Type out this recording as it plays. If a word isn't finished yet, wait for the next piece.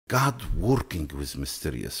God working with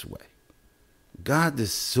mysterious way. God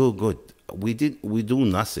is so good. We do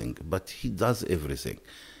nothing, but He does everything.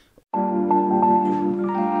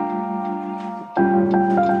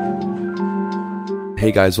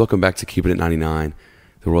 Hey guys, welcome back to Keep It at 99,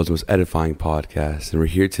 the world's most edifying podcast. And we're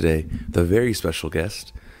here today with a very special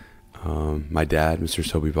guest, my dad, Mr.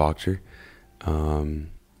 Sobhi Boktor.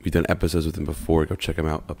 We've done episodes with him before. Go check him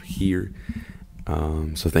out up here.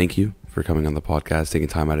 So thank you for coming on the podcast, taking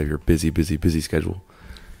time out of your busy schedule.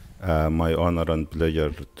 My honor and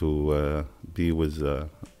pleasure to be with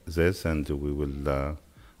this, and we will.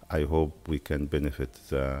 I hope we can benefit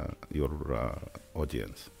your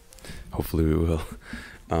audience. Hopefully we will.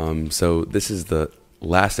 So this is the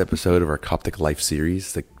last episode of our COPTIC Life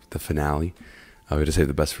series, the finale. I would just say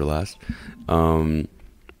the best for last. And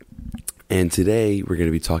today we're going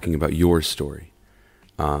to be talking about your story.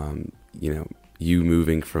 You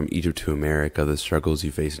moving from Egypt to America, the struggles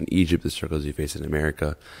you face in Egypt, the struggles you face in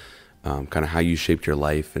America, kind of how you shaped your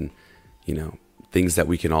life, and things that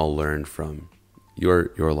we can all learn from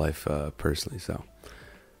your life personally. So,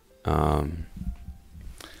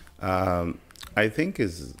 I think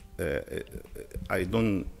I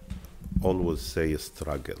don't always say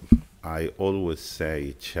struggle. I always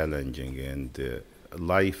say challenging, and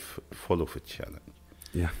life full of a challenge.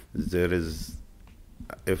 Yeah, There is.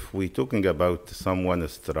 If we're talking about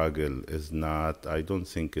someone's struggle, is not. I don't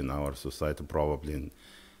think in our society, probably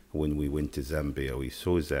when we went to Zambia, we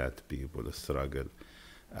saw that people struggle.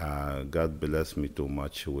 God bless me too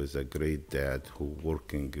much with a great dad who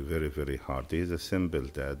working very, very hard. He's a simple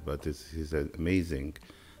dad, but he's an amazing,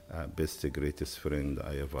 best, greatest friend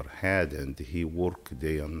I ever had, and he worked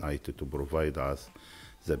day and night to provide us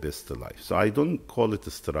the best life. So I don't call it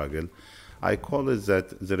a struggle. I call it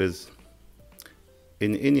that there is,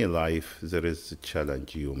 in any life, there is a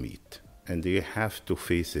challenge you meet, and you have to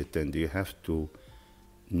face it, and you have to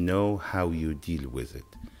know how you deal with it.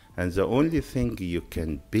 And the only thing you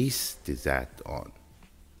can base that on,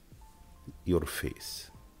 your faith.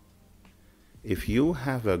 If you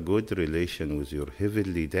have a good relation with your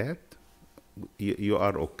heavenly dad, you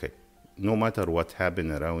are okay. No matter what happened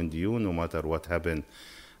around you, no matter what happened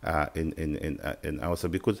in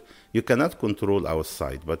outside, because you cannot control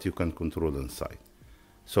outside, but you can control inside.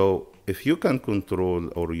 So if you can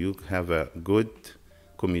control, or you have a good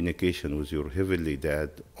communication with your heavenly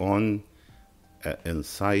dad on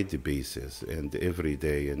inside basis, and every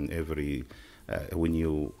day, and every when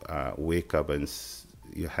you wake up, and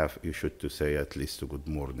you should to say at least a good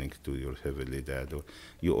morning to your heavenly dad, or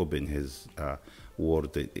you open his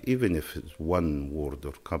word, even if it's one word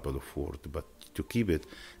or couple of words, but to keep it,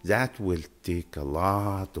 that will take a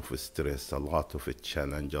lot of stress, a lot of a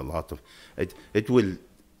challenge, a lot of it will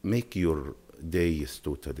make your days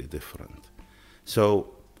totally different. So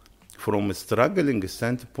from a struggling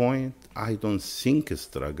standpoint, I don't think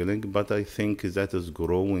struggling, but I think that is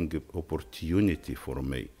growing opportunity for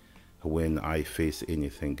me when I face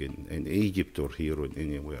anything in Egypt or here or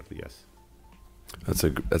anywhere. Yes, that's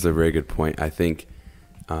a very good point. I think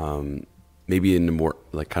maybe in a more,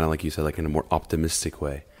 kind of like you said, in a more optimistic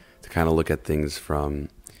way, to kind of look at things from,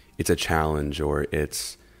 it's a challenge, or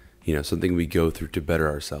it's something we go through to better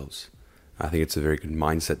ourselves. I think it's a very good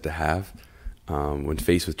mindset to have when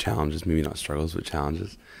faced with challenges, maybe not struggles, but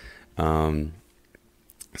challenges. So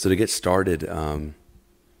to get started,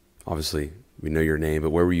 obviously we know your name,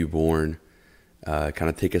 but where were you born? Kind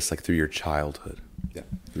of take us through your childhood. yeah.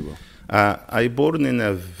 If you will. I born in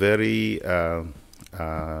a very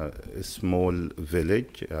small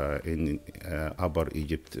village in Upper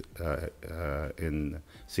Egypt, in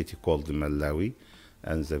city called Malawi,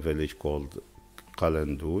 and the village called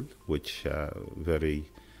Qalandul, which very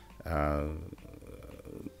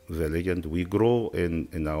village. And we grow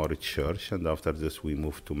in our church, and after this we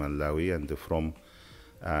moved to Malawi, and from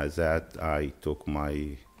that I took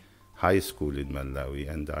my high school in Malawi,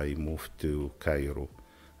 and I moved to Cairo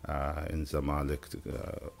in Zamalek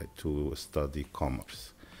to study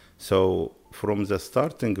commerce. So from the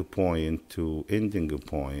starting point to ending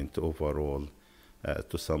point overall,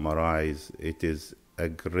 to summarize, it is a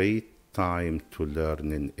great time to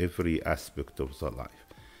learn in every aspect of the life.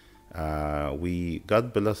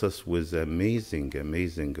 God bless us with amazing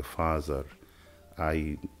father.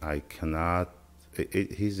 I cannot.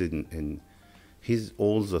 He's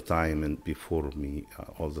all the time and before me,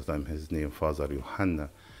 all the time. His name Father Yohanna,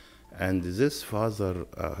 and this father,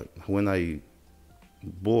 when I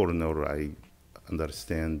born, or I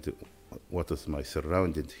understand what is my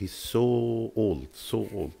surrounding, he's so old.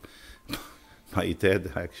 My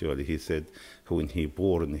dad actually, he said when he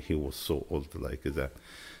born he was so old like that.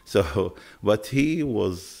 So, but he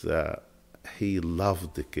loved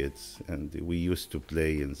the kids, and we used to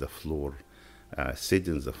play in the floor, sit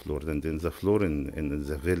in the floor, and in the floor in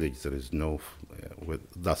the village there is no with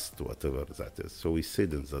dust, whatever that is. So we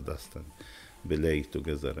sit in the dust and play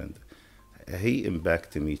together, and he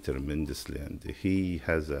impacted me tremendously, and he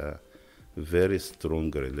has a very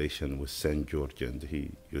strong relation with Saint George, and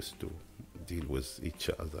he used to deal with each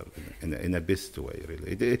other in a best way,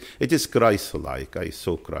 really. It is Christ-like. I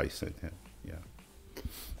saw Christ in him, yeah.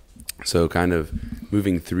 So kind of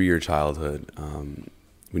moving through your childhood,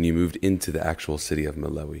 when you moved into the actual city of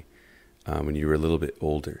Malawi, when you were a little bit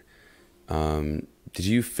older, did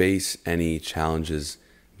you face any challenges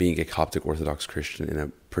being a Coptic Orthodox Christian in a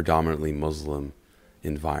predominantly Muslim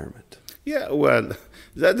environment? Yeah, well,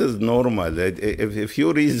 that is normal. If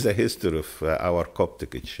you read the history of our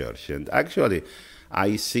Coptic church, and actually,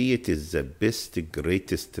 I see it is the best,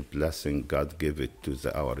 greatest blessing God gave it to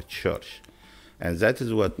our church. And that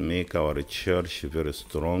is what make our church very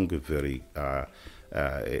strong, very,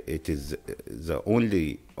 it is the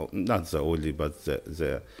only, not the only, but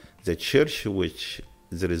the church which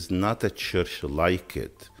there is not a church like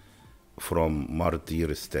it from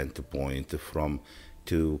martyr standpoint, from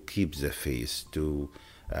to keep the faith, to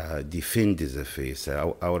defend the faith.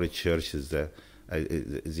 Our church is the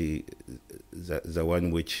one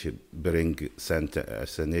which bring Saint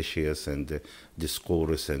Athanasius and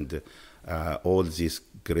Discourse and all these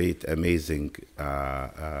great, amazing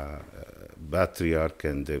patriarch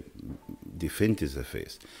and defend the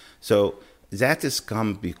faith. So that is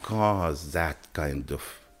come because that kind of,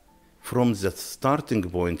 from the starting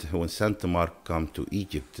point when Saint Mark come to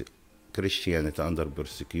Egypt, Christianity under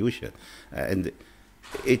persecution, and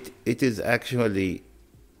it is actually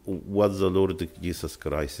what the Lord Jesus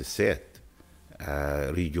Christ said,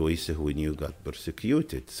 rejoice when you got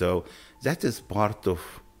persecuted. So that is part of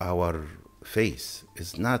our faith.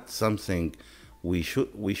 It's not something we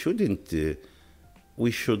should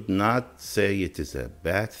not say it is a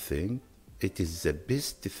bad thing. It is the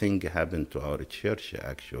best thing happened to our church,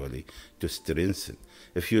 actually, to strengthen.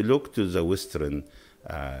 If you look to the Western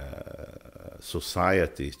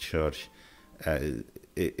society, church,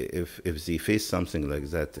 if they face something like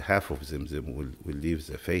that, half of them will leave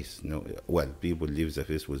the faith. No, well, people leave the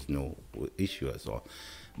faith with no issue at all.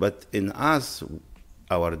 But in us,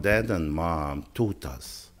 our dad and mom taught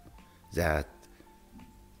us that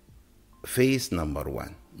faith number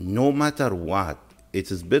one, no matter what, it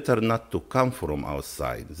is better not to come from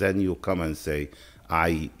outside than you come and say,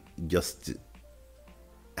 I just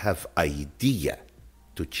have idea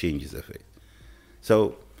to change the faith.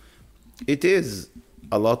 So it is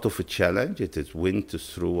a lot of a challenge. It is went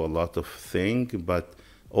through a lot of things, but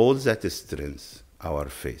all that strengthens our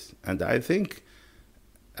faith. And I think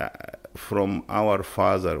from our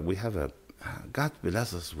father, we have God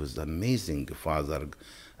bless us with amazing father,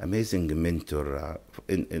 amazing mentor.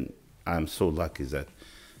 I'm so lucky that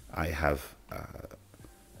I have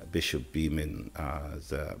Bishop Beeman,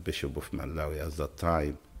 the Bishop of Malawi at that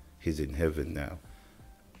time. He's in heaven now.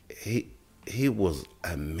 He was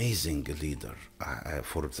amazing leader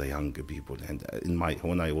for the young people, and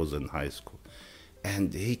when I was in high school,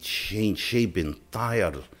 and he shaped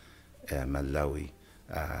entire Malawi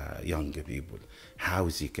young people, how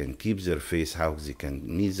they can keep their faith, how they can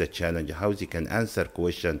meet the challenge, how they can answer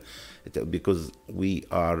question, because we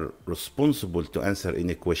are responsible to answer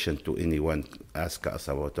any question to anyone ask us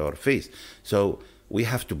about our faith. So we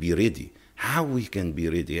have to be ready. How we can be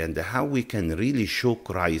ready and how we can really show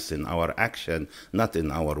Christ in our action, not in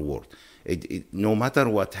our word. No matter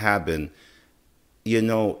what happened,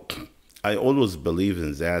 I always believe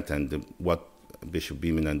in that, and what Bishop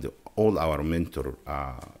Beeman and all our mentor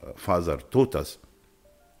father taught us.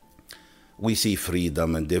 We see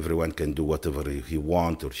freedom and everyone can do whatever he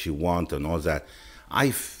want or she want and all that. I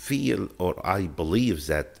feel or I believe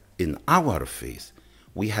that in our faith,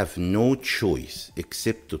 we have no choice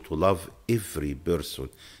except to love every person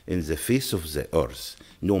in the face of the earth,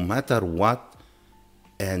 no matter what,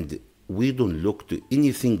 and we don't look to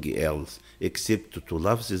anything else except to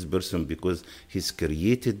love this person because he's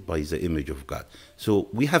created by the image of God. So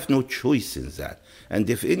we have no choice in that. And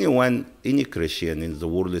if any Christian in the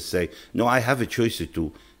world say, no, I have a choice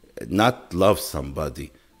to not love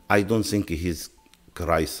somebody, I don't think he's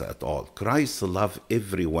Christ at all. Christ loves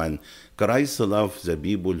everyone. Christ loves the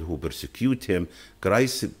people who persecute him.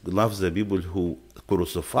 Christ loves the people who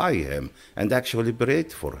crucify him and actually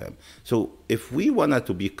prayed for him. So if we wanted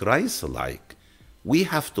to be Christ-like, we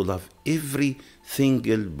have to love every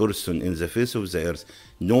single person in the face of the earth,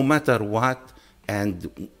 no matter what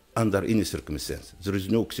and under any circumstance. There is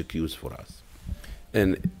no excuse for us.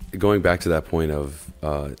 And going back to that point of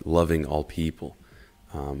loving all people,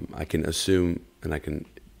 I can assume and I can,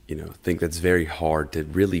 think that's very hard to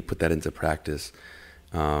really put that into practice,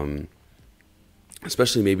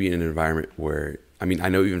 especially maybe in an environment where, I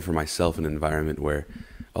know even for myself, an environment where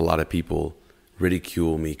a lot of people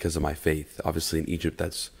ridicule me because of my faith. Obviously in Egypt,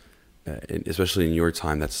 that's, especially in your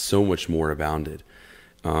time, that's so much more abounded.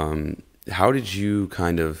 How did you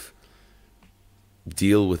kind of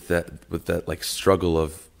deal with that like struggle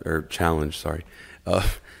or challenge,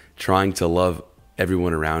 of trying to love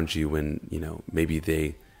everyone around you when, maybe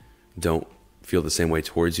they don't feel the same way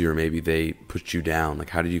towards you, or maybe they pushed you down?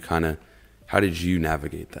 Like, how did you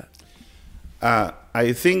navigate that?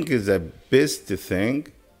 I think the best thing,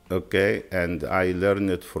 okay, and I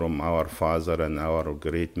learned it from our father and our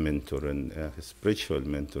great mentor and spiritual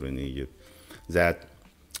mentor in Egypt, that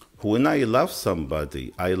when I love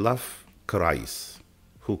somebody, I love Christ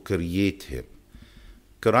who create him.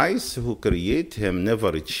 Christ who create him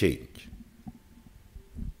never change.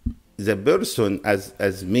 The person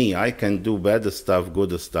as me, I can do bad stuff,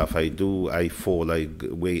 good stuff. I fall,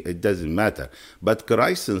 it doesn't matter. But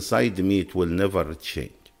Christ inside me, it will never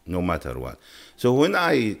change, no matter what. So when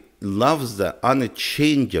I love the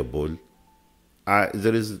unchangeable,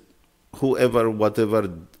 there is whoever, whatever,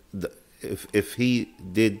 if he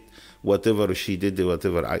did whatever, she did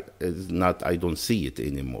whatever, I don't see it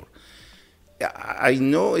anymore. I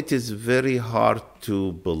know it is very hard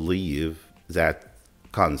to believe that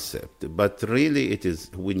concept, but really it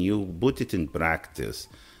is, when you put it in practice,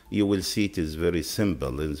 you will see it is very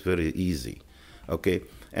simple and it's very easy. Okay,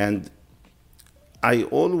 and I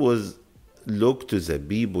always look to the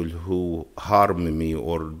people who harm me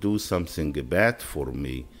or do something bad for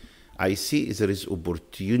me. I see there is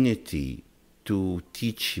opportunity to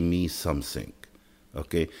teach me something.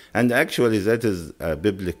 Okay, and actually that is a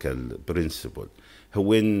biblical principle.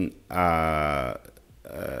 When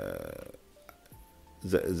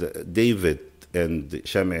David and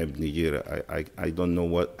Shami ibn Nijir, I don't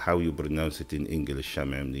know how you pronounce it in English,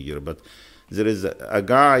 Shami ibn Nijir, but there is a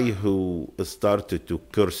guy who started to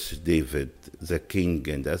curse David, the king,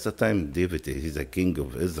 and at the time David is a king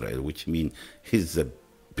of Israel, which means he's the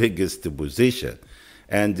biggest position.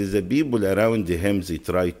 And the people around him, they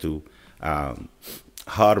try to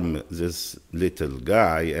harm this little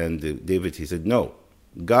guy, and David, he said, no,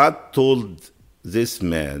 God told this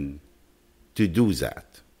man to do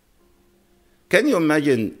that. Can you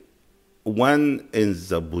imagine one in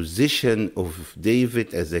the position of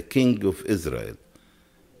David as a king of Israel?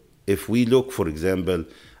 If we look, for example,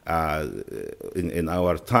 in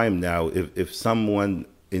our time now, if someone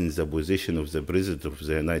in the position of the president of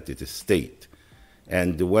the United States,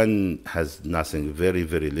 and the one has nothing, very,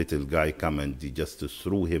 very little guy come and just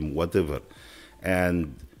threw him whatever,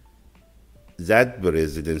 and that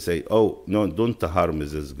president say, oh, no, don't harm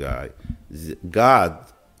this guy. God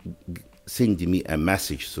send me a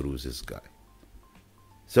message through this guy.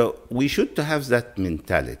 So we should to have that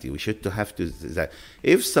mentality. We should to have to, that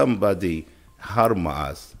if somebody harm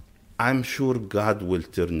us, I'm sure God will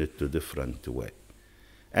turn it to different way.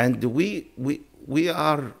 And we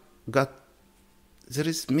are got, there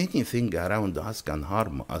is many things around us can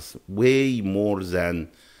harm us way more than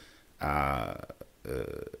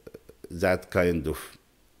that kind of,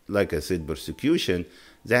 like I said, persecution.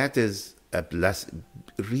 That is a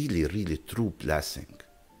really, really true blessing.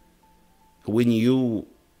 When you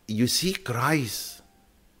see Christ,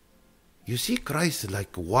 you see Christ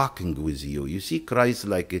like walking with you. You see Christ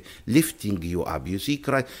like lifting you up. You see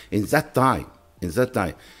Christ in that time.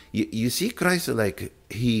 You see Christ like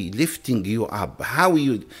he lifting you up. How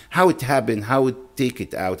it happened, how it take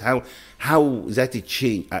it out, how that it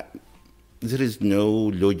changed. There is no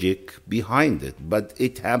logic behind it, but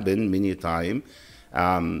it happened many times.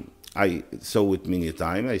 I saw it many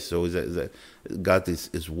times. I saw that God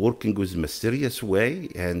is working with mysterious way,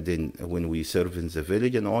 and then when we serve in the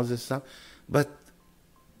village and all this stuff. But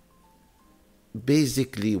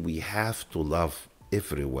basically, we have to love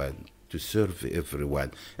everyone, to serve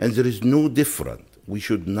everyone, and there is no different. We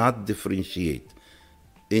should not differentiate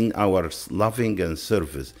in our loving and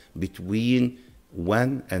service between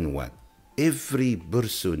one and one. Every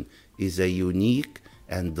person is a unique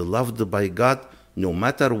and loved by God, no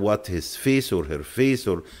matter what his face or her face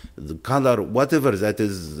or the color, whatever that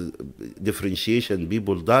is differentiation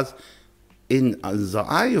people does. In the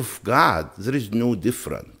eye of God, there is no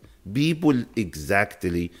difference. People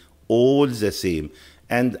exactly all the same.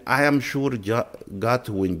 And I am sure God,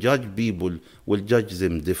 when judge people, will judge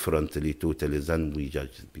them differently totally than we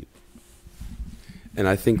judge people. And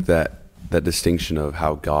I think that distinction of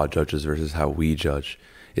how God judges versus how we judge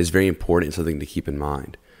is very important and something to keep in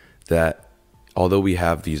mind. That although we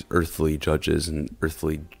have these earthly judges and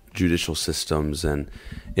earthly judicial systems, and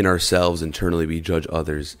in ourselves internally we judge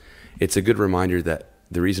others, it's a good reminder that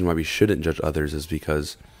the reason why we shouldn't judge others is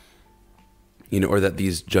because, or that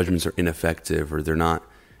these judgments are ineffective, or they're not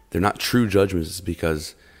true judgments, is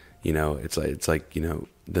because, it's like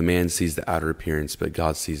the man sees the outer appearance, but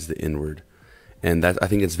God sees the inward. And that, I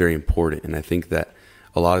think it's very important. And I think that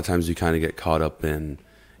a lot of times we kind of get caught up in,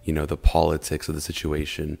 the politics of the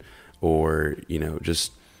situation, or,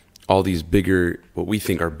 just all these bigger, what we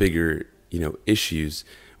think are bigger, issues,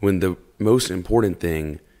 when the most important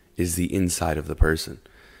thing is the inside of the person.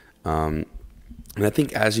 And I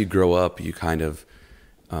think as you grow up, you kind of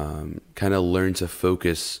learn to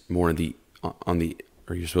focus more on the,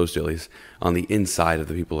 or you're supposed to at least, on the inside of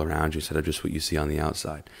the people around you instead of just what you see on the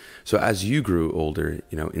outside. So as you grew older,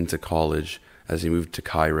 into college, as you moved to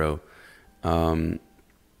Cairo, and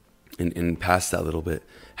past that a little bit,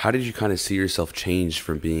 how did you kind of see yourself change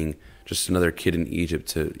from being just another kid in Egypt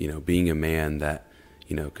to, being a man that,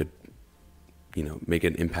 could, make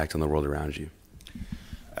an impact on the world around you?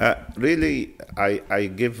 Really, I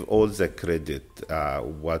give all the credit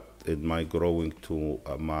what in my growing to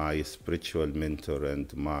my spiritual mentor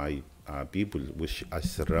and my people which I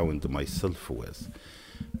surround myself with.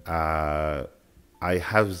 I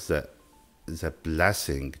have the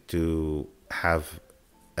blessing to have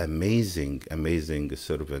amazing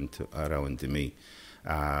servant around me.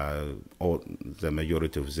 All the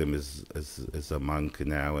majority of them is a monk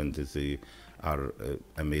now, and they are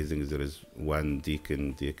amazing. There is one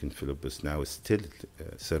Deacon Philippus now, is still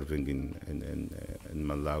serving in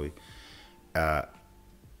Malawi.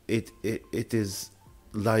 It is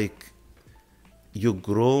like you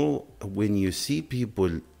grow when you see people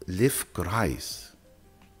live Christ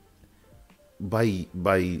by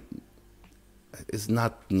it's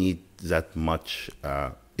not need that much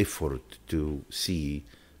effort to see,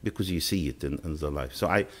 because you see it in the life. So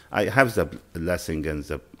I have the blessing and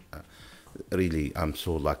the really I'm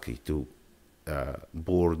so lucky to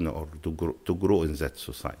born or to grow in that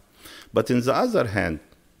society. But on the other hand,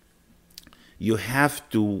 you have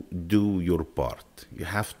to do your part. You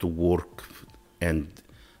have to work and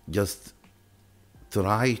just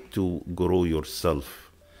try to grow yourself.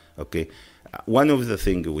 Okay, one of the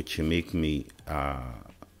things which make me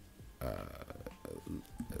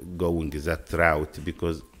going that route,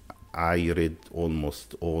 because I read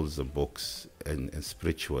almost all the books and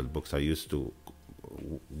spiritual books. I used to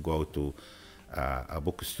go to a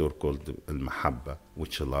bookstore called Al Mahabba,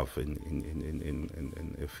 which I love in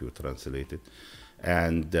if you translate it,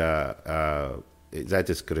 and that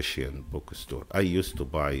is Christian bookstore. I used to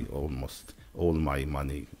buy almost all my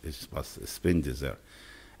money was spent there.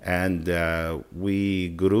 And we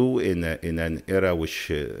grew in an era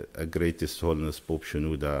which greatest holiness Pope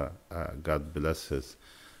Shenouda, God bless his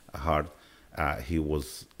heart, he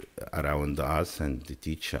was around us and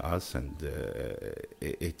teach us, and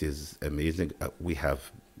it is amazing. We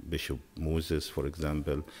have Bishop Moses, for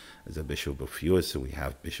example, the Bishop of US. We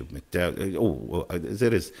have Bishop Mittel.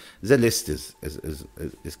 There is the list is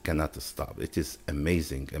cannot stop. It is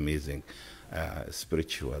amazing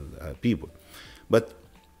spiritual people, but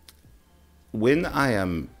when I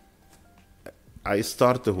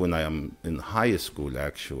started when I am in high school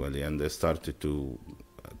actually, and I started to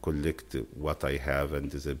collect what I have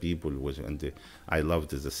and the people I loved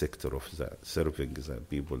the sector of the serving the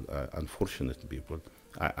people, unfortunate people.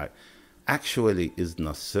 I actually is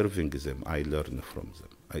not serving them. I learn from them.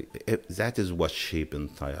 That is what shaped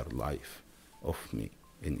entire life of me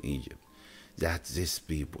in Egypt. That these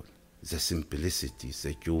people, the simplicity,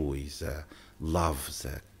 the joy, the love,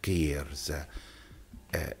 the care,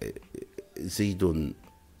 they don't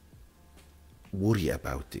worry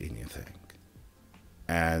about anything.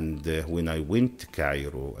 And when I went to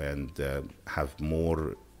Cairo and have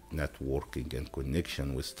more networking and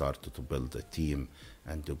connection, we started to build a team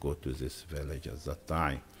and to go to this village at that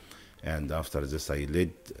time. And after this, I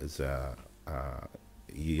led the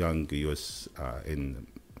young youth in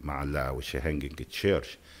Ma'ala, which is hanging a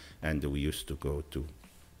church, and we used to go to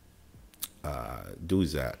do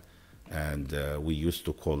that. And we used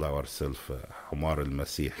to call ourselves Humar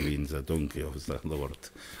al-Masih, means the donkey of the Lord.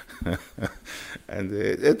 And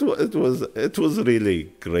it was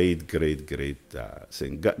really great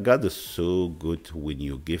thing. God is so good when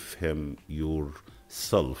you give him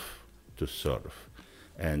yourself to serve.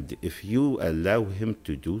 And if you allow him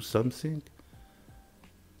to do something,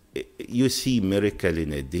 you see miracle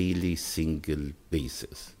in a daily single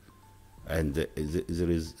basis. And there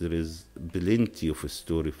is plenty of a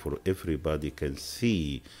story for everybody can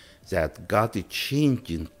see that God changed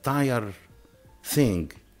the entire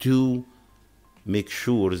thing to make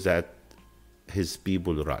sure that his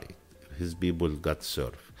people right, his people got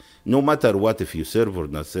served. No matter what, if you serve or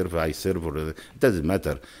not serve, I serve or it doesn't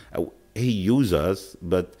matter. He uses us,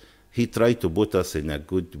 but he tried to put us in a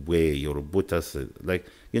good way, or put us like,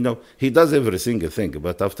 he does every single thing.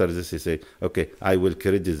 But after this, he say, okay, I will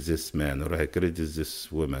credit this man, or I credit this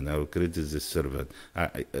woman, I will credit this servant.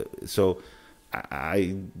 So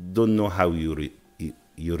I don't know how you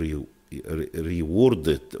reward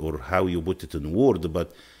it, or how you put it in word,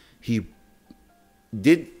 but he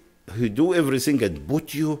do everything and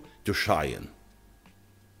put you to shine.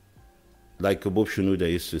 Like Bob Shenouda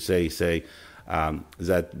used to say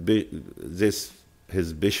that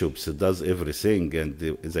his bishops does everything, and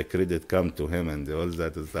the credit come to him, and all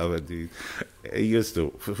that stuff. And he used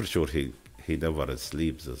to, for sure, he never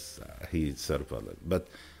sleeps. He serves a lot. But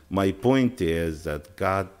my point is that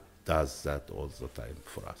God does that all the time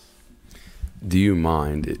for us. Do you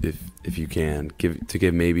mind, if you can,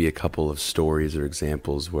 give maybe a couple of stories or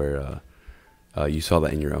examples where you saw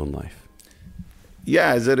that in your own life?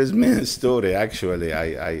 Yeah, there is many story. Actually,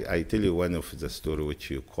 I tell you one of the story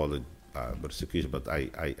which you call it persecution, but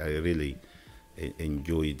I really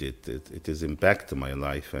enjoyed it. It has impacted my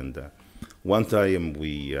life. And one time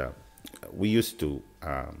we used to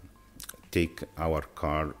take our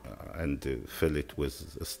car and fill it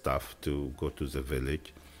with stuff to go to the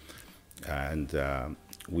village. And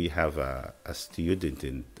we have a student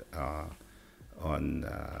on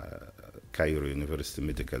Cairo University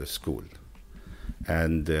Medical School.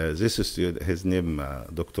 And this student, his name,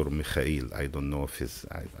 Dr. Mikhail. I don't know if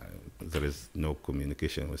there is no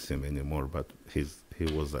communication with him anymore, but he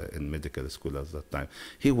was in medical school at that time.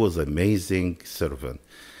 He was an amazing servant.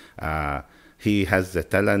 He has the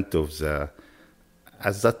talent of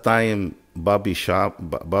at that time, Bobby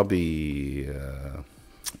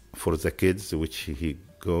for the kids, which he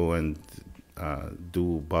go and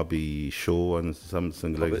do Bobby show and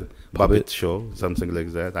something like that. Puppet show, something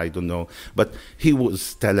like that. I don't know. But he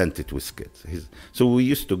was talented with kids. So we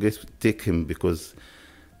used to take him, because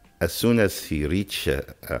as soon as he reached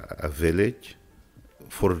a village,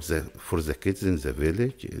 for the kids in the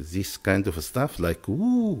village, this kind of stuff, like,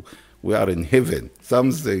 ooh, we are in heaven.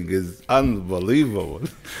 Something is unbelievable.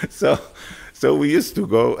 So we used to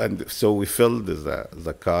go, and so we filled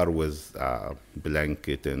the car with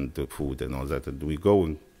blanket and food and all that, and we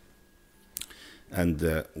go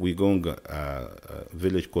a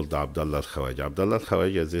village called Abdullah al-Khawaja. Abdullah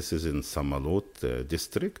al-Khawaja, this is in Samalot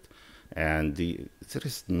district, and there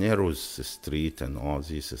is narrow street and all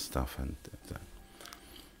this stuff,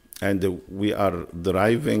 and we are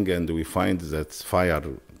driving, and we find that fire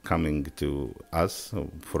coming to us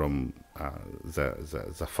from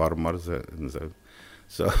the farmers.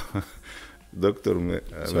 So Dr.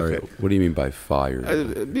 Sorry, what do you mean by fire?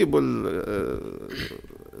 People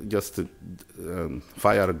just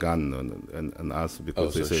fire gun on us,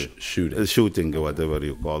 because they say shooting, whatever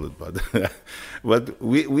you call it. But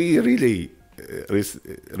we really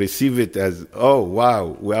receive it as, oh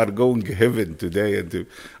wow, we are going to heaven today. And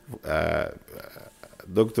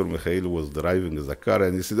Dr. Mikhail was driving the car,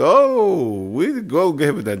 and he said, oh, we go to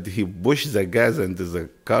heaven. And he pushed the gas, and the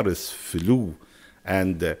car flew.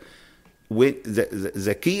 And when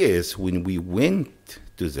the key is, when we went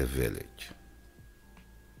to the village,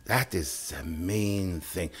 that is the main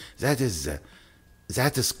thing. That is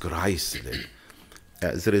Christ.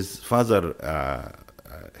 There is Father,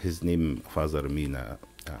 his name Father Mina,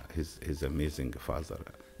 his amazing father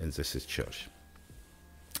in this church.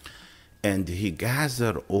 And he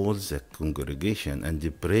gathered all the congregation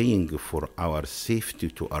and praying for our safety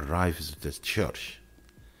to arrive to the church,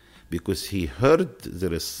 because he heard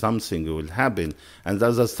there is something will happen, and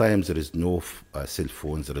at that time there is no cell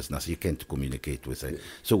phones, there is nothing, you can't communicate with it.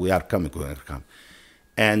 So we are coming.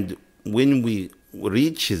 And when we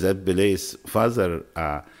reach that place, Father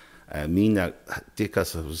Mina take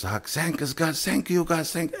us with hug, thank us God, thank you God,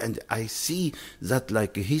 and I see that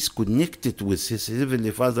like he's connected with his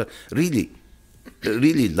heavenly Father, really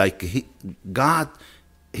like God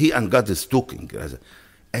and God is talking,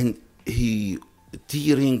 and he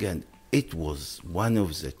tearing, and it was one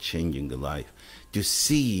of the changing life to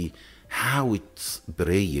see how it's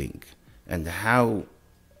praying, and how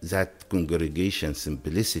that congregation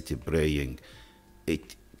simplicity praying,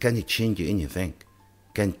 it can change anything.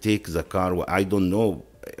 Can take the car. I don't know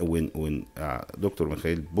when Dr.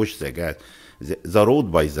 Mikhail pushed the gas, the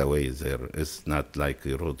road, by the way, there is not like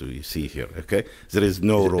the road you see here. Okay, there is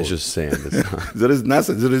no road. It's just sand. It's not. There is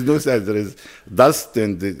nothing. There is no sand. There is dust,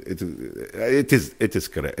 and it is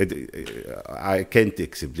correct. I can't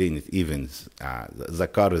explain it. Even the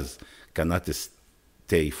cars cannot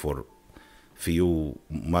stay for few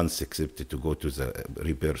months except to go to the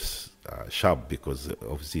repairs shop because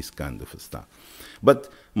of this kind of stuff. But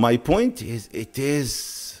my point is, it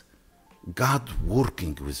is God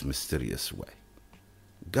working with mysterious way.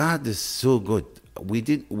 God is so good. We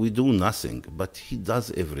do nothing, but He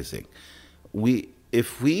does everything.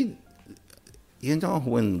 If we,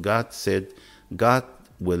 when God said, God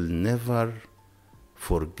will never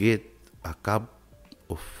forget a cup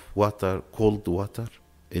of water, cold water,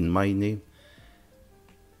 in my name.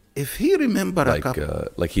 If He remember a cup,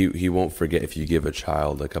 like he won't forget if you give a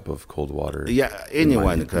child a cup of cold water. Yeah,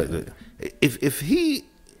 anyone. If He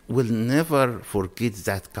will never forget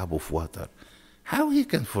that cup of water, how He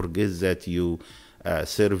can forget that you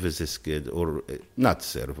serve this kid, or not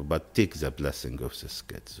serve, but take the blessing of this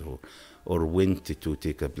kid, or went to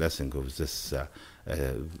take a blessing of this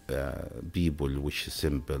people, which is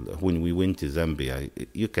simple. When we went to Zambia,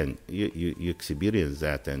 you experience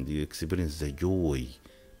that, and you experience the joy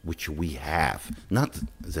which we have. Not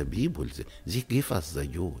the people, they give us the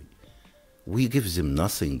joy. We give them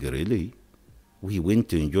nothing, really. We went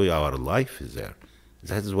to enjoy our life there.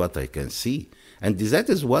 That is what I can see. And that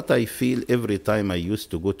is what I feel every time I used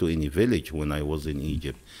to go to any village when I was in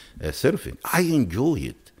Egypt surfing. I enjoy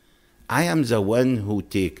it. I am the one who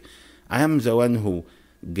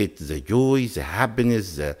get the joy, the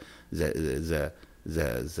happiness, to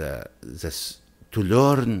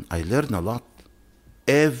learn. I learn a lot.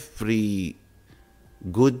 Every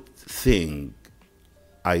good thing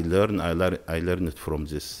I learn it from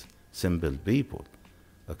this simple people.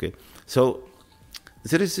 Okay, so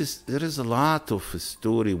there is a lot of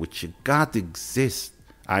story which God exists.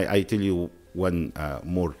 I tell you one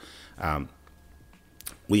more.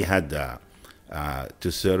 We had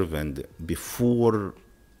to serve, and before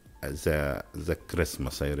the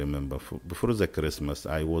Christmas, I remember before the Christmas,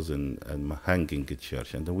 I was in hanging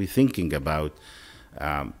church, and we thinking about.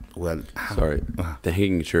 Sorry, the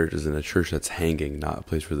hanging church is in a church that's hanging, not a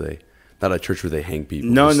place where not a church where they hang people.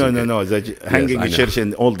 No. The hanging church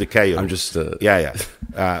in Old Cairo. I'm just this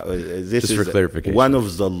just is for clarification. One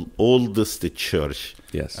of the oldest church.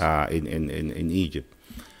 Yes. In Egypt.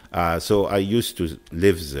 So I used to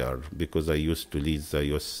live there because I used to lead the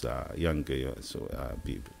young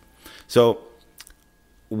people. So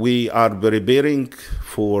we are preparing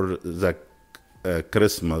for the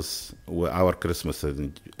Christmas. Our Christmas is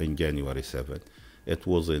in January 7th. It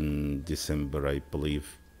was in December, I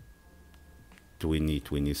believe,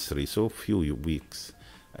 2023. So a few weeks,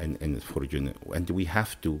 and for June, and we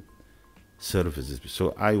have to serve this.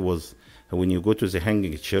 So when you go to the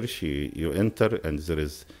hanging church, you enter, and there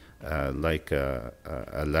is like a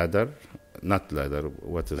ladder, not ladder.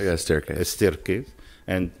 What is like a staircase? A staircase,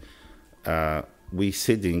 and we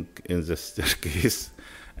sitting in the staircase,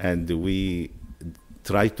 and we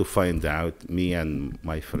try to find out, me and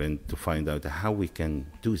my friend, to find out how we can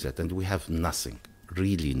do that, and we have nothing,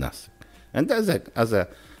 really nothing. And as a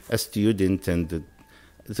student, and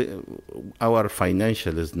our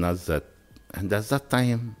financial is not that. And at that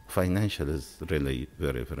time, financial is really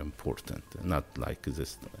very, very important, not like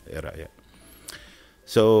this era. Yeah.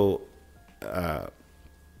 So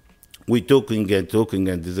we talking,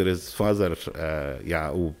 and there is Father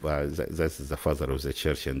Yaoub, that is the father of the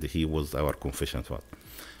church, and he was our confession father.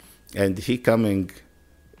 And he coming,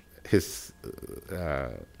 his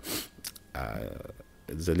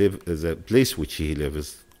the place which he lives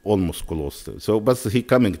is almost close to. So, but he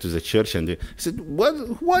coming to the church, and he said,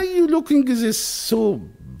 why are you looking this so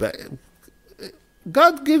bad?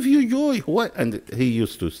 God gave you joy. Why? And he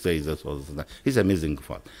used to say that all the time. He's an amazing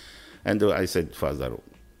father. And I said, Father,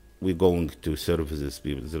 we're going to serve these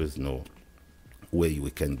people. There is no way we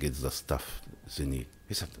can get the stuff they need.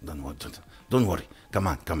 He said, don't worry. Come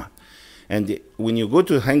on. And when you go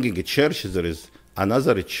to hanging a church, there is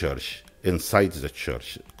another church inside the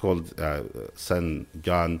church called St.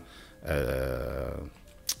 John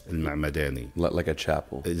Al-Ma'madani. Like a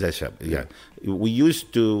chapel. The chapel, yeah. We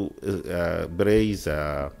used to praise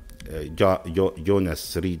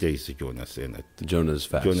Jonas, 3 days Jonas in it. Jonah's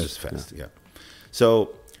fast. Yeah.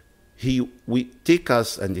 So we take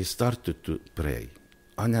us, and he started to pray.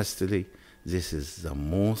 Honestly, this is the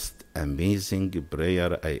most amazing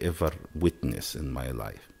prayer I ever witnessed in my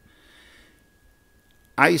life.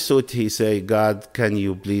 I thought he say, God, can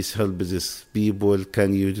you please help these people?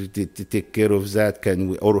 Can you take care of that? Can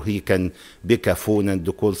we, or he can pick a phone and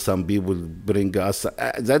call some people, bring us.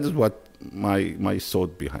 That is what my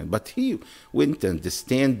thought behind. But he went and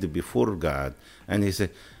stand before God, and he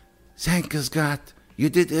said, thank you, God. You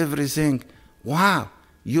did everything. Wow,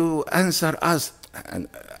 you answer us. And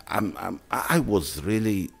I was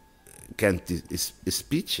really can't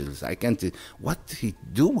speechless. I can't. What he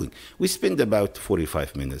doing? We spent about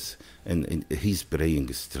 45 minutes, and he's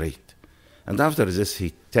praying straight. And after this,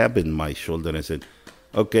 he tapped in my shoulder and said,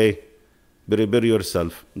 "Okay, prepare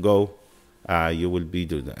yourself. Go. You will be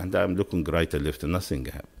doing that." And I'm looking right and left, and nothing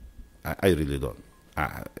happened. I really don't.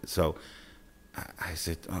 So I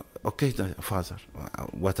said, "Okay, Father,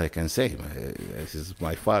 what I can say? This is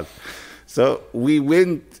my father." So we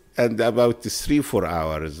went, and about 3-4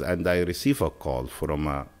 hours, and I received a call from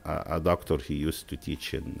a doctor he used to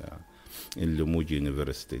teach in Limoges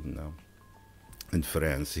University in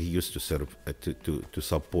France. He used to serve to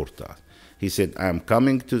support us. He said, "I'm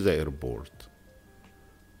coming to the airport.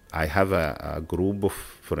 I have a group of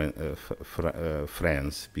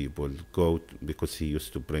France people because he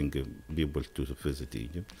used to bring people to visit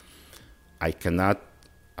Egypt. I cannot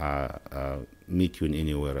meet you in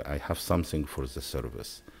anywhere. I have something for the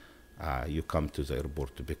service. You come to the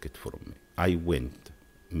airport to pick it from me." I went,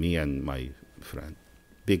 me and my friend,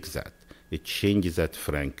 pick that. It changed that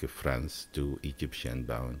franc France to Egyptian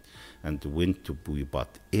pound, and went to we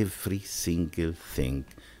bought every single thing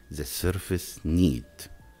the service need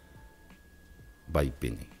by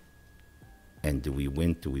penny. And we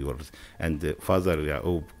went, and Father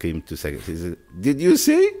Yaoub came to say, he said, Did you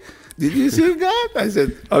see God? I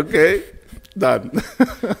said, okay, done.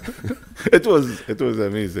 It was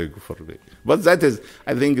amazing for me. But I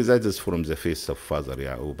think that is from the face of Father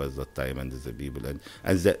Yaoub at that time, and the people, and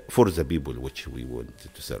for the people which we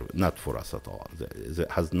wanted to serve, not for us at all.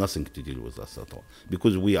 That has nothing to do with us at all,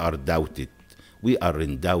 because we are doubted. We are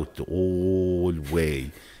in doubt all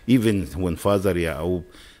way. Even when Father Yaoub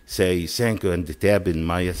say thank you and tap in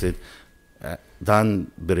Maya said,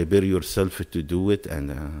 "Dan, prepare yourself to do it."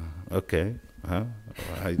 And okay,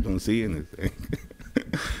 I don't see anything.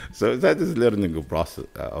 So that is learning process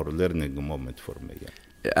or learning moment for me.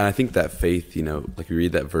 Yeah. And I think that faith, like we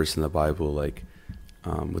read that verse in the Bible, like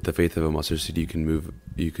with the faith of a mustard seed, you can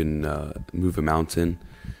move a mountain,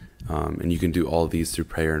 and you can do all these through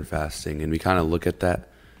prayer and fasting. And we kind of look at that.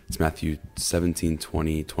 It's Matthew 17,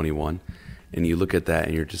 20, 21. And you look at that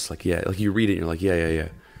and you're just like, yeah, like you read it and you're like, yeah.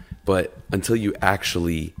 But until you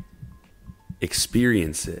actually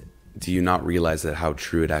experience it, do you not realize that how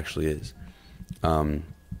true it actually is? And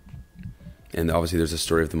obviously there's a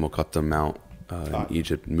story of the Mokattam Mount in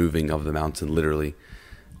Egypt, moving of the mountain, literally.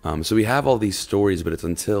 So we have all these stories, but it's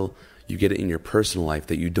until you get it in your personal life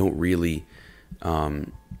that you don't really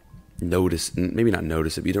notice, maybe not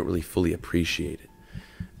notice it, but you don't really fully appreciate it.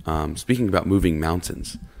 Speaking about moving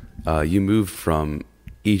mountains, you moved from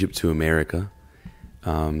Egypt to America.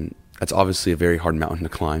 That's obviously a very hard mountain to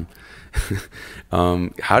climb.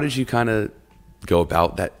 How did you kind of go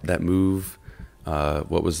about that move?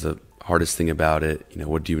 What was the hardest thing about it?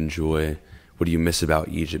 What do you enjoy? What do you miss about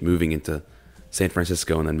Egypt? Moving into San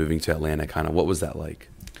Francisco and then moving to Atlanta, kind of, what was that like?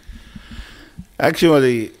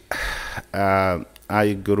 Actually,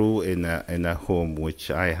 I grew in a home which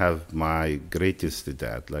I have my greatest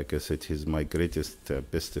dad. Like I said, he's my greatest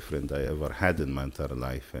best friend I ever had in my entire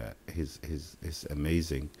life. He's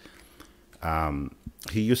amazing.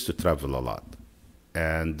 He used to travel a lot,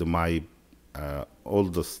 and my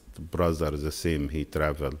oldest brother the same. He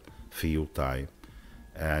traveled few time,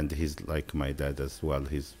 and he's like my dad as well.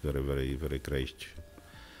 He's very, very, very great.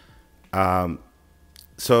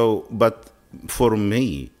 But for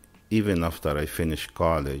me, even after I finished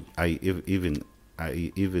college, I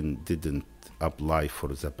even didn't apply for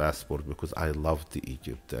the passport because I loved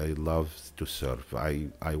Egypt. I loved to serve.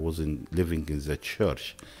 I wasn't living in the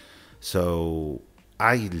church, so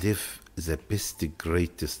I live the best,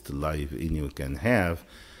 greatest life you can have.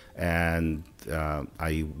 And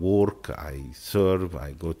I work, I serve,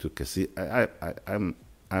 I go to casino.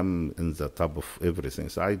 I'm in the top of everything.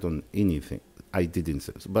 So I don't anything. I didn't.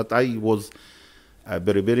 But I was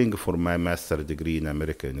preparing for my master's degree in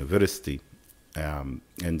American University, and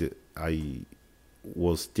I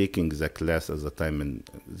was taking the class at the time. And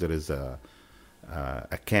there is a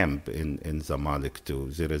camp in Zamalek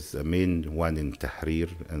too. There is a main one in Tahrir,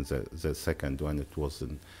 and the second one it was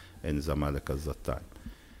in Zamalek at that time.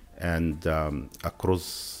 And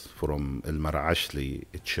across from El Marashli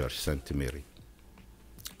Church, St. Mary.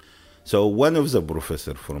 So one of the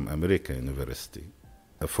professors from American University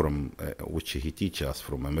which he teaches us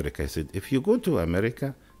from America. He said, if you go to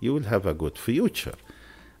America, you will have a good future.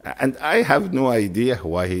 And I have no idea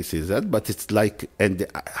why he says that, but it's like, and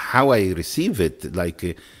how I receive it,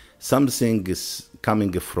 like something is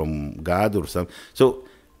coming from God or something. So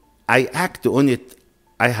I act on it.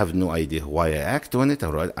 I have no idea why I act on it,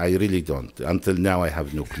 or I really don't. Until now, I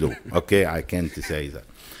have no clue. Okay, I can't say that.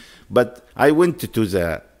 But I went to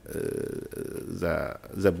the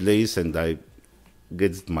place, and I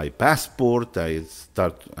get my passport. I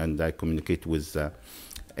start and I communicate with the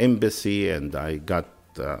embassy, and I got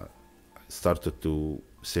started to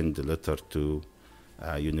send a letter to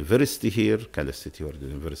university here, Cal State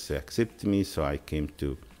University accepted me, so I came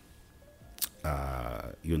to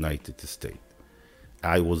United States.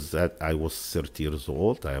 I was 30 years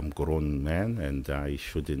old. I am a grown man, and I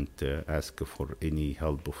shouldn't ask for any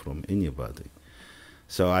help from anybody.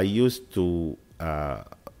 So I used to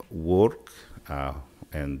work,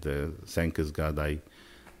 and thanks God,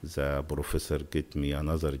 the professor get me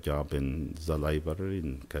another job in the library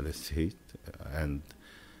in Cal State, and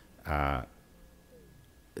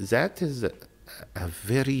that is a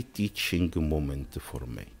very teaching moment for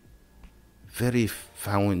me. Very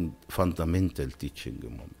fundamental teaching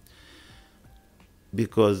moment.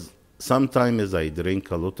 Because sometimes I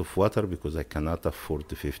drink a lot of water because I cannot afford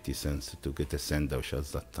 50 cents to get a sandwich at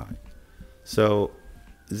that time. So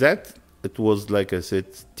that, it was, like I said,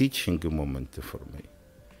 teaching moment for me.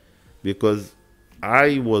 Because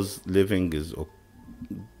I was living is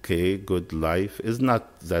okay, good life. It's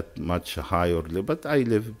not that much higher, but I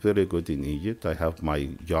live very good in Egypt. I have my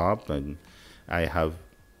job, and I have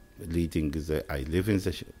I live in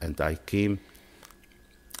and I came,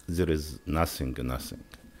 there is nothing.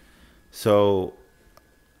 So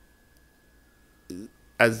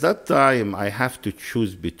at that time, I have to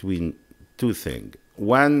choose between two things.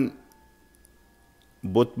 One,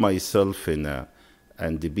 put myself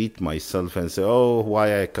and beat myself and say, oh,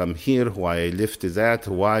 why I come here, why I left that,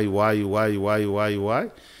 why,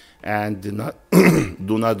 and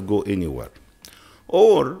do not go anywhere.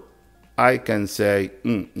 Or I can say,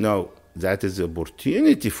 no, that is an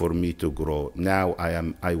opportunity for me to grow. Now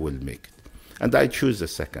I will make it. And I choose the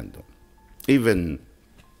second one. Even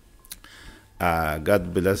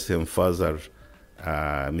God bless him, Father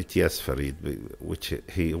Matthias Farid, which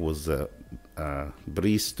he was a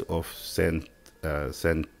priest of Saint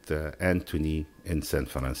Anthony in San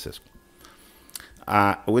Francisco.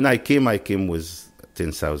 When I came with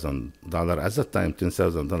 $10,000. At that time,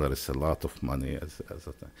 $10,000 is a lot of money. At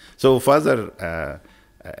that time. So Father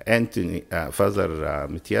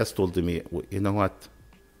Matthias told me, you know what?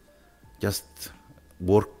 Just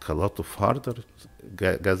work a lot of harder,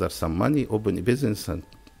 gather some money, open a business, and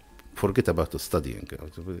forget about studying.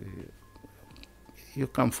 You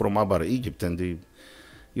come from Upper Egypt, and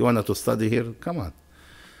you wanted to study here? Come on.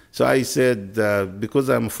 So I said, because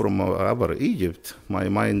I'm from Upper Egypt, my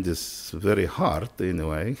mind is very hard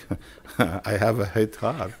anyway. I have a head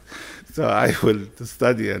hard. So I will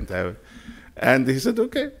study and he said,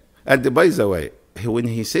 okay. And by the way, when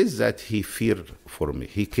he says that, he feared for me.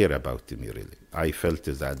 He cared about me, really. I felt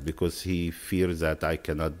that because he fears that I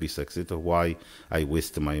cannot be successful. Why I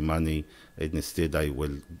waste my money? Instead,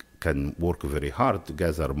 can work very hard to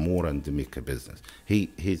gather more and make a business.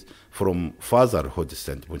 He's from fatherhood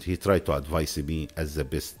standpoint. He tried to advise me as the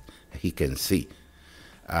best he can see.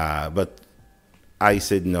 But I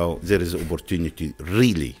said, no, there is opportunity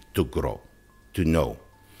really to grow, to know.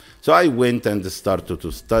 So I went and started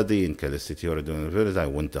to study in Cal State University. I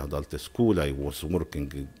went to adult school. I was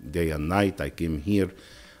working day and night. I came here.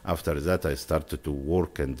 After that, I started to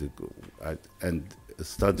work and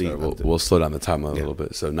study. Sorry, we'll slow down the timeline a little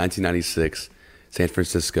bit. So 1996, San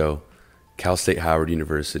Francisco, Cal State Howard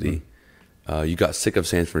University. You got sick of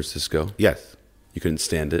San Francisco. Yes. You couldn't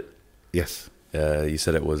stand it. Yes. You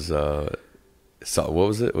said it was... So what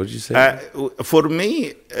was it? What did you say? For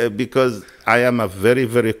me, because I am a very,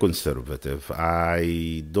 very conservative,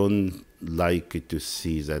 I don't like to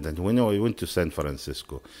see that. And when I went to San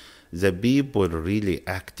Francisco, the people really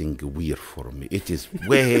acting weird for me. It is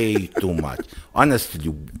way too much.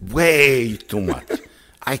 Honestly, way too much.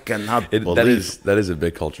 I cannot believe... That is a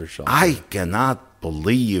big culture shock. I cannot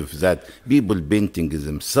believe that people painting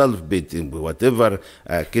themselves, painting whatever,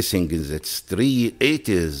 kissing in the street. It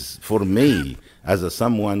is, for me, as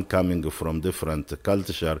someone coming from different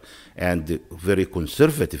culture and very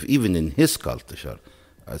conservative, even in his culture.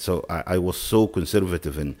 So I was so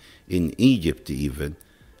conservative in Egypt even.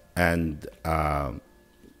 And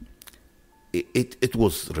it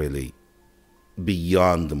was really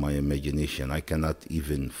beyond my imagination. I cannot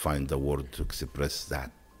even find a word to express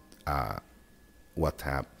that. what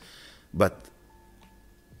happened. But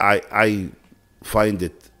I find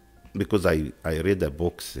it because I read a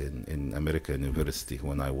books in American University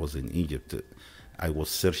when I was in Egypt. I was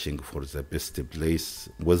searching for the best place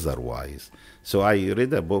weather-wise. So I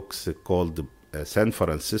read a book called San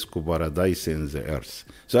Francisco Paradise in the Earth.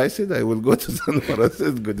 So I said I will go to San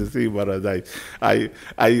Francisco to see paradise.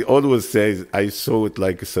 I always say I saw it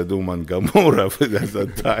like Sodom and Gomorrah at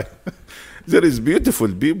that time. There is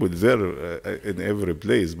beautiful people there in every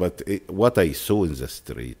place, but what I saw in the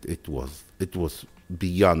street, it was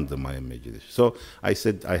beyond my imagination. So I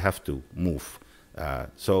said I have to move.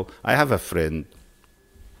 So I have a friend.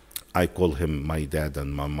 I call him my dad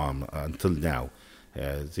and my mom until now.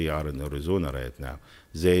 They are in Arizona right now.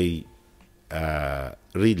 They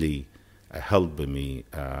really helped me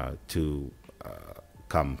to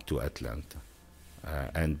come to Atlanta.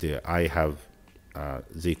 And I have,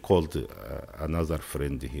 they called another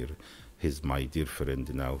friend here. He's my dear friend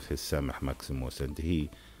now. He's Samah Maximus, and he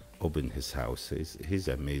opened his house. He's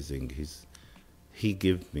amazing. He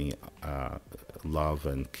gave me love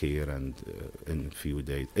and care, and in a few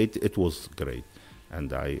days it was great,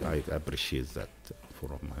 and I appreciate that from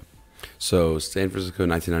him. So San Francisco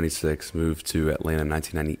 1996, moved to Atlanta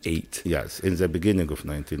 1998. Yes, in the beginning of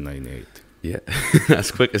 1998. Yeah,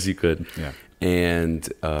 as quick as you could. Yeah, and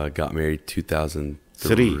got married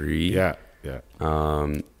 2003. Yeah.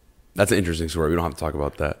 That's an interesting story. We don't have to talk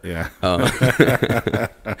about that. Yeah.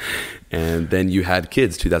 And then you had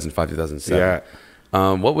kids 2005, 2007. Yeah.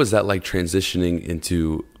 What was that like transitioning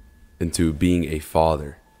into being a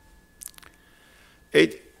father?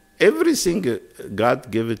 Everything God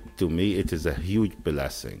gave it to me, it is a huge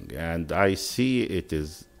blessing, and I see it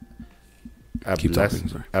is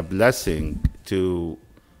a blessing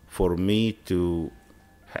for me to.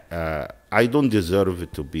 I don't deserve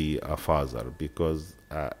to be a father because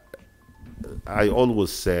I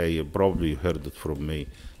always say, probably you heard it from me,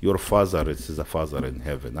 your father is a father in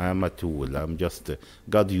heaven. I am a tool. I'm just,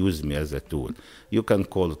 God used me as a tool. You can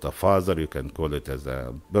call it a father, you can call it as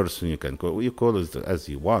a person, you call it as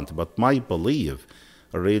you want. But my belief,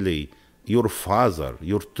 really, your father,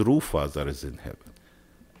 your true father is in heaven.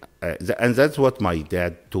 And that's what my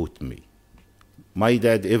dad taught me. My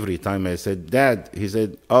dad, every time I said, Dad, he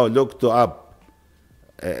said, oh, look up.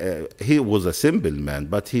 He was a simple man,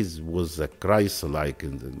 but he was a Christ-like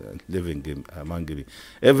living among me.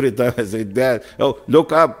 Every time I said, Dad, oh,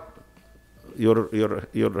 look up.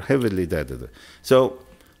 Your heavenly dad. So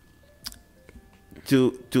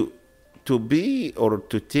to be or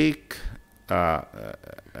to take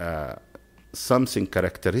something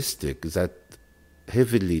characteristic that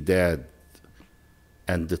heavenly dad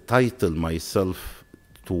and the title myself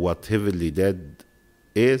to what heavenly dad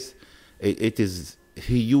is, it is a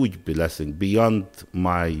huge blessing beyond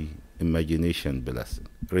my imagination blessing,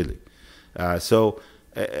 really. So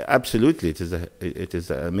absolutely, it is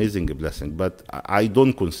an amazing blessing. But I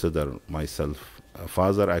don't consider myself a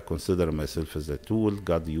father. I consider myself as a tool.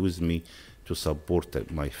 God used me to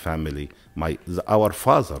support my family. Our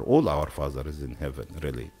father, all our father is in heaven,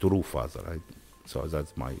 really, true father. So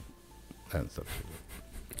that's my answer.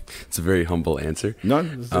 It's a very humble answer. No,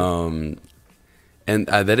 and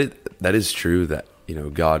that is true that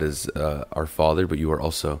God is our father, but you are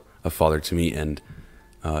also a father to me and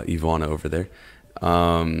Ivana over there.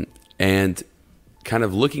 And kind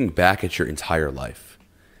of looking back at your entire life,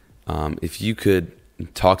 if you could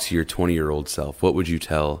talk to your 20-year-old self, what would you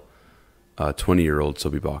tell 20-year-old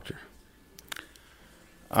Sobhi Boktor?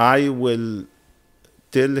 I will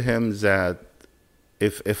tell him that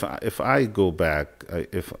if I go back,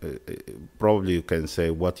 probably you can say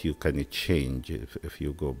what you can change if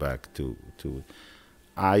you go back to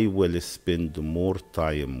I will spend more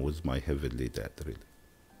time with my heavenly dad, really.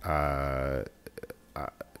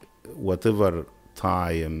 Whatever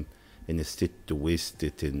time, instead to waste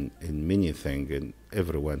it in many things, and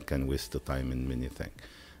everyone can waste the time in many things.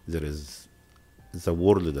 There is the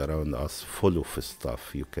world around us full of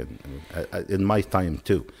stuff. You can, in my time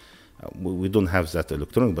too, we don't have that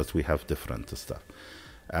electronic, but we have different stuff.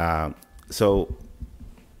 So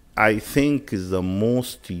I think the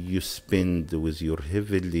most you spend with your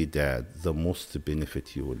heavenly dad, the most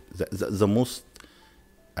benefit you will, the most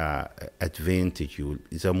advantage you will,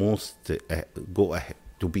 the most go ahead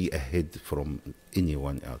to be ahead from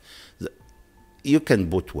anyone else. You can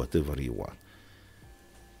put whatever you want.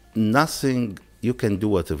 Nothing, you can do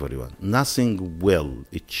whatever you want. Nothing will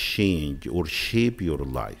change or shape your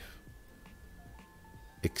life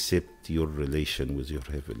except your relation with your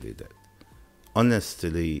heavenly dad.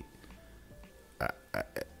 Honestly,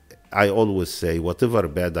 I always say whatever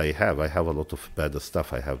bad I have a lot of bad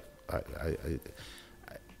stuff. I have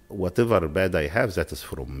whatever bad I have, that is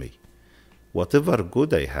from me. Whatever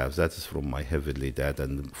good I have, that is from my heavenly dad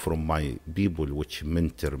and from my people which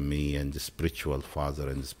mentor me, and the spiritual father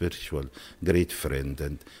and spiritual great friend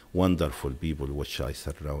and wonderful people which I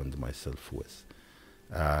surround myself with.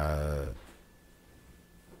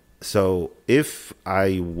 So if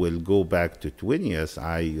I will go back to 20 years,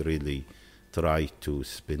 I really try to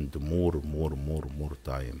spend more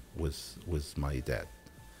time with my dad,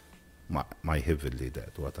 my heavenly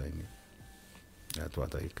dad, what I mean. That's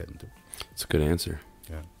what I can do. It's a good answer.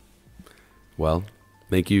 Yeah. Well,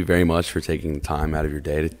 thank you very much for taking time out of your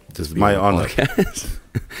day to It's my honor.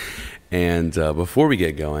 And before we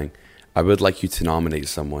get going, I would like you to nominate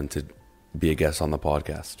someone to be a guest on the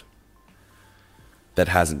podcast that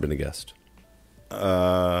hasn't been a guest.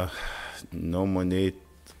 Nominate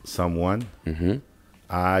someone. Mm-hmm.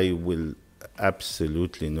 I will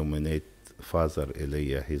absolutely nominate Father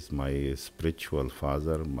Elia. He's my spiritual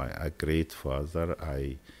father, a great father.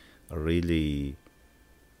 I really,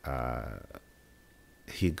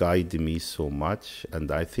 he guided me so much, and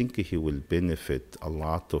I think he will benefit a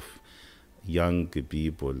lot of young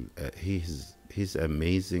people. He's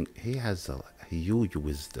amazing. He has a huge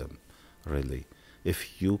wisdom, really.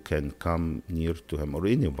 If you can come near to him, or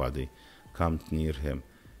anybody come near him,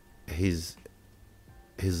 his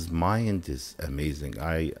mind is amazing.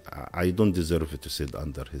 I don't deserve to sit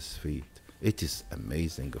under his feet. It is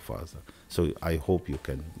amazing, Father. So I hope you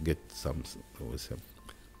can get some with him.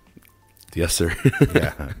 Yes, sir.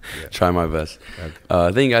 Yeah. Try my best.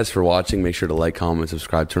 Okay. Thank you guys for watching. Make sure to like, comment,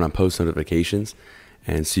 subscribe, turn on post notifications,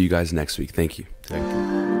 and see you guys next week. Thank you. Thank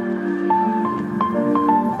you.